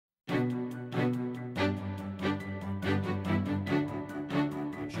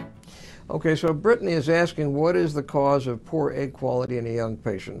Okay, so Brittany is asking what is the cause of poor egg quality in a young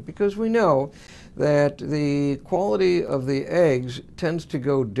patient? Because we know that the quality of the eggs tends to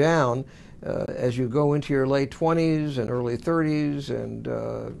go down as you go into your late 20s and early 30s and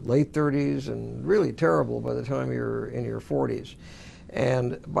late 30s, and really terrible by the time you're in your 40s.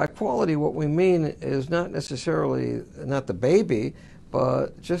 And by quality, what we mean is not necessarily not the baby,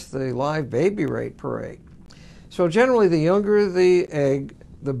 but just the live baby rate per egg. So generally, the younger the egg,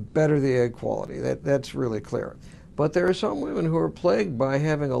 the better the egg quality. That's really clear. But there are some women who are plagued by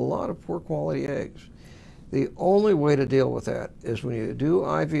having a lot of poor quality eggs. The only way to deal with that is when you do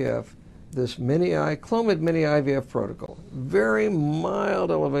IVF, this Clomid mini IVF protocol, very mild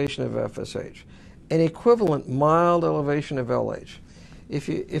elevation of FSH, an equivalent mild elevation of LH. If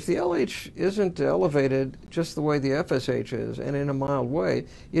the LH isn't elevated just the way the FSH is and in a mild way,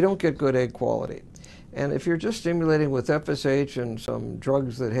 you don't get good egg quality. And if you're just stimulating with FSH and some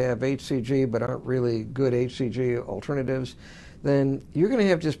drugs that have HCG but aren't really good HCG alternatives, then you're going to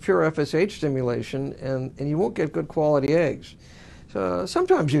have just pure FSH stimulation and you won't get good quality eggs. So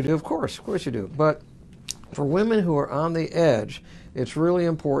sometimes you do, of course you do. But for women who are on the edge, it's really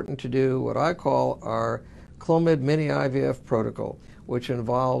important to do what I call our Clomid mini IVF protocol, which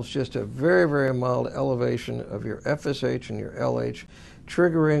involves just a very, very mild elevation of your FSH and your LH,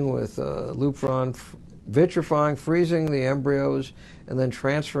 triggering with Lupron, vitrifying, freezing the embryos, and then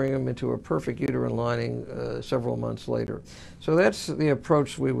transferring them into a perfect uterine lining several months later. So that's the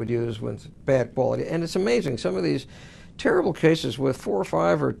approach we would use with bad quality. And it's amazing, some of these terrible cases with 4 or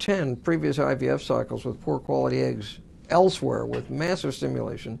 5 or 10 previous IVF cycles with poor quality eggs elsewhere with massive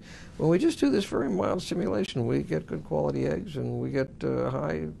stimulation. When we just do this very mild stimulation, we get good quality eggs and we get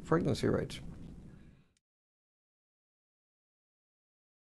high pregnancy rates.